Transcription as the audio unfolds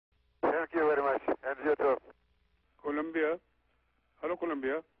much. And you too. Colombia. Hello,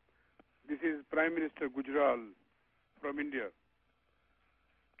 Colombia. This is Prime Minister Gujaraal from India.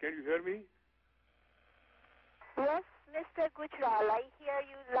 Can you hear me? Yes, Mr. Gujaraal, I hear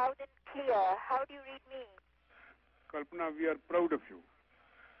you loud and clear. How do you read me? Kalpana, we are proud of you.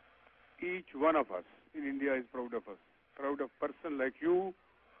 Each one of us in India is proud of us. Proud of a person like you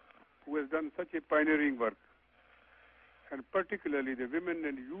who has done such a pioneering work. And particularly the women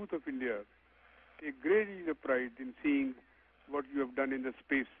and youth of India take great deal of pride in seeing what you have done in the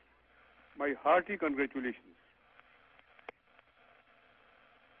space. My hearty congratulations.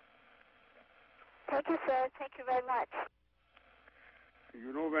 Thank you, sir. Thank you very much.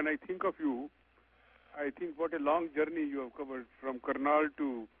 You know, when I think of you, I think what a long journey you have covered from Karnal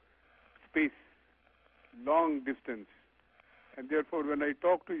to space, long distance. And therefore, when I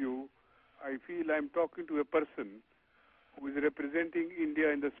talk to you, I feel I'm talking to a person who is representing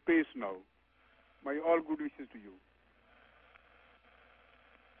India in the space now. My all good wishes to you.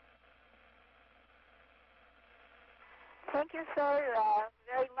 Thank you, sir,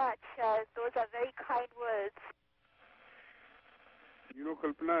 very much. Those are very kind words. You know,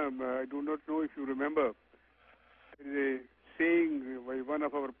 Kalpana, I do not know if you remember, there is a saying by one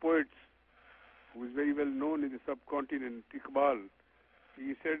of our poets who is very well known in the subcontinent, Iqbal.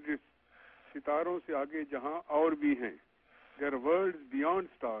 He said this, "Sitaron se aage jahan aur bhi hain." There are worlds beyond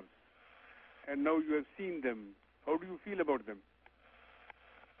stars. And now you have seen them. How do you feel about them?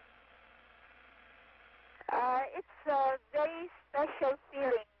 It's a very special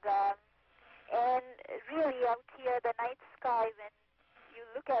feeling. And really out here, the night sky, when you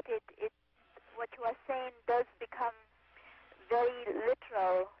look at it, what you are saying does become very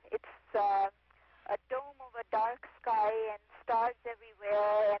literal. It's a dome of a dark sky and stars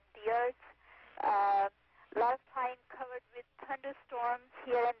everywhere, and the earth, a lot of time covered with thunderstorms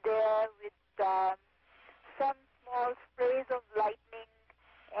here and there, with some small sprays of lightning,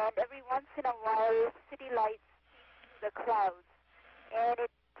 and every once in a while, city lights through the clouds. And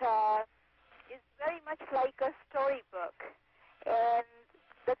it is very much like a storybook. And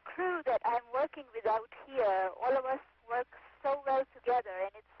the crew that I'm working with out here, all of us work so well together,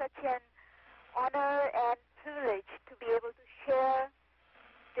 and it's such an honor and privilege to be able to share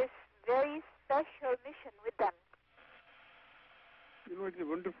this very special mission with them. You know, it's a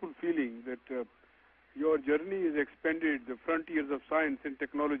wonderful feeling that your journey has expanded the frontiers of science and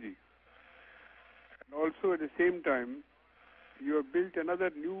technology. And also at the same time, you have built another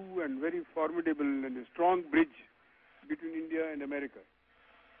new and very formidable and a strong bridge between India and America.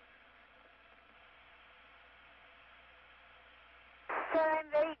 Sir, I'm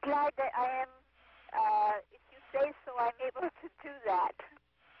very glad that I am, if you say so, I'm able to do that.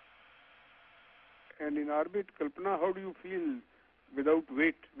 And in orbit, Kalpana, how do you feel without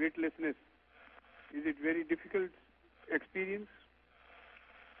weightlessness? Is it very difficult experience?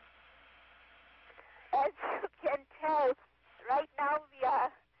 As you can tell, right now we are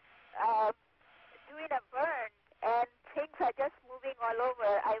doing a burn, and things are just moving all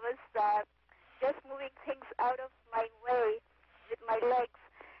over. I was just moving things out of my way with my legs.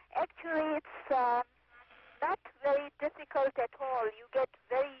 Actually, it's not very difficult at all. You get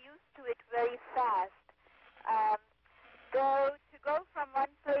very used to it very fast. Though to go from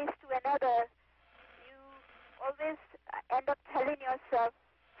one place to another, you always end up telling yourself,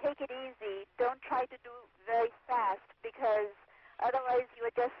 take it easy, don't try to do very fast, because otherwise you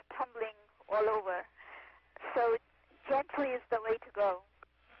are just tumbling all over. So gently is the way to go.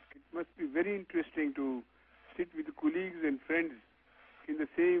 It must be very interesting to sit with colleagues and friends in the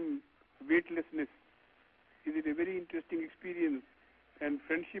same weightlessness. Is it a very interesting experience and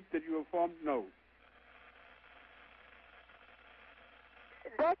friendship that you have formed now?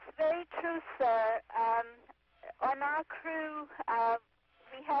 That's very true, sir. On our crew,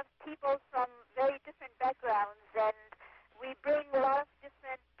 we have people from very different backgrounds, and we bring a lot of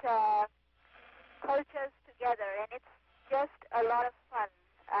different cultures together, and it's just a lot of fun.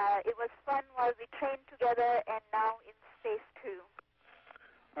 It was fun while we trained together, and now in space too.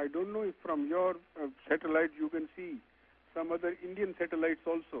 I don't know if from your satellite you can see some other Indian satellites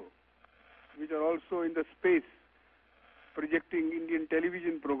also, which are also in the space, projecting Indian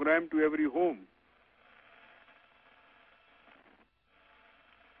television program to every home.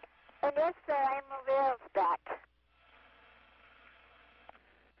 And yes, sir, I'm aware of that.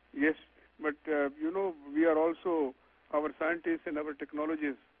 Yes, but you know, we are also, our scientists and our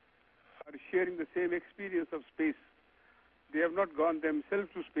technologists are sharing the same experience of space. They have not gone themselves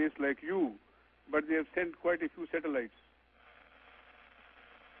to space like you, but they have sent quite a few satellites.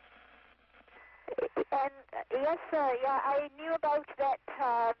 And yes, sir, yeah, I knew about that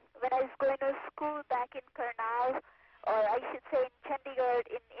when when I was going to school back in Karnal, or I should say in Chandigarh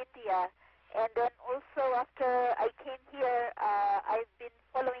in India. And then also after I came here, I've been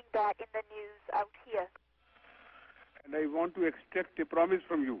following that in the news out here. And I want to extract a promise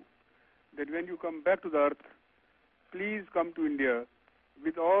from you that when you come back to the earth, please come to India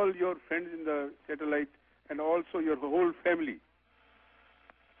with all your friends in the satellite and also your whole family.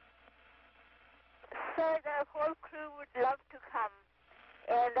 Sir, the whole crew would love to come,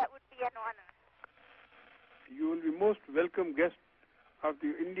 and that would be an honor. You will be most welcome guest of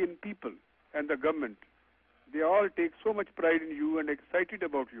the Indian people and the government. They all take so much pride in you and excited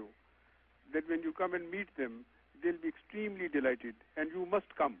about you that when you come and meet them, they'll be extremely delighted, and you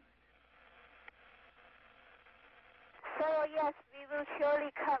must come. So yes, we will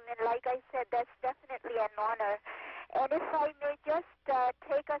surely come, and like I said, that's definitely an honor. And if I may just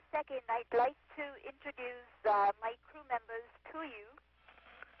take a second, I'd like to introduce my crew members to you.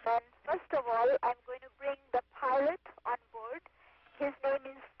 And first of all, I'm going to bring the pilot on board. His name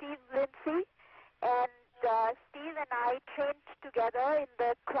is Steve Lindsay, and Steve and I trained together in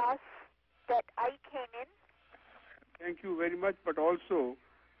the class that I came in. Thank you very much, but also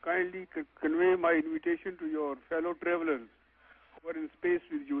kindly convey my invitation to your fellow travelers who are in space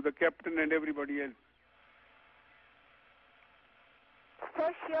with you, the captain and everybody else.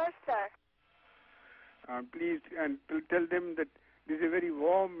 For sure, sir. Please, and tell them that this is a very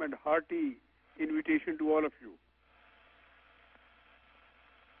warm and hearty invitation to all of you.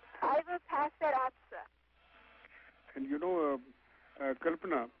 I will pass that on, sir. And you know,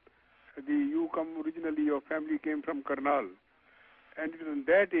 Kalpana, your family came from Karnal, and it was in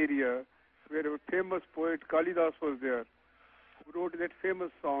that area where a famous poet Kalidas was there, who wrote that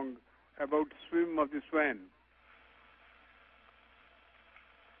famous song about Swim of the Swan.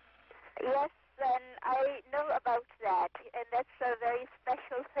 Yes, and I know about that, and that's a very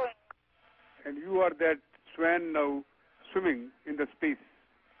special thing. And you are that swan now swimming in the space.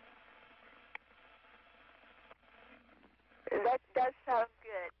 That does sound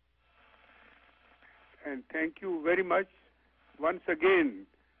good. And thank you very much. Once again,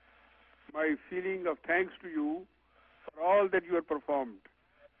 my feeling of thanks to you for all that you have performed.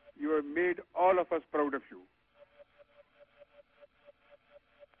 You have made all of us proud of you.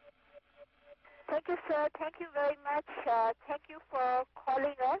 Thank you, sir. Thank you very much. Thank you for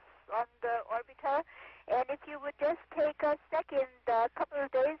calling us on the orbiter. And if you would just take a second, a couple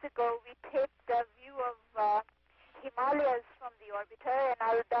of days ago, we taped a view of Himalayas from the orbiter, and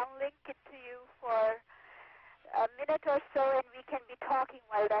I'll downlink it to you for a minute or so, and we can be talking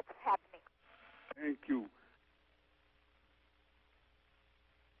while that's happening. Thank you.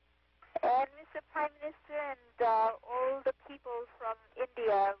 And Mr. Prime Minister and all the people from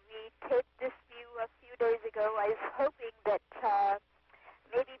India, we taped this view a few days ago. I was hoping that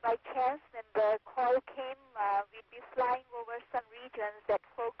maybe by chance when the call came, we'd be flying over some regions that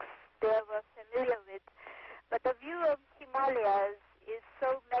folks there were familiar with. But the view of Himalayas is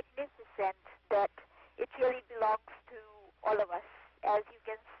so magnificent that it really belongs to all of us. As you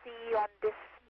can see on this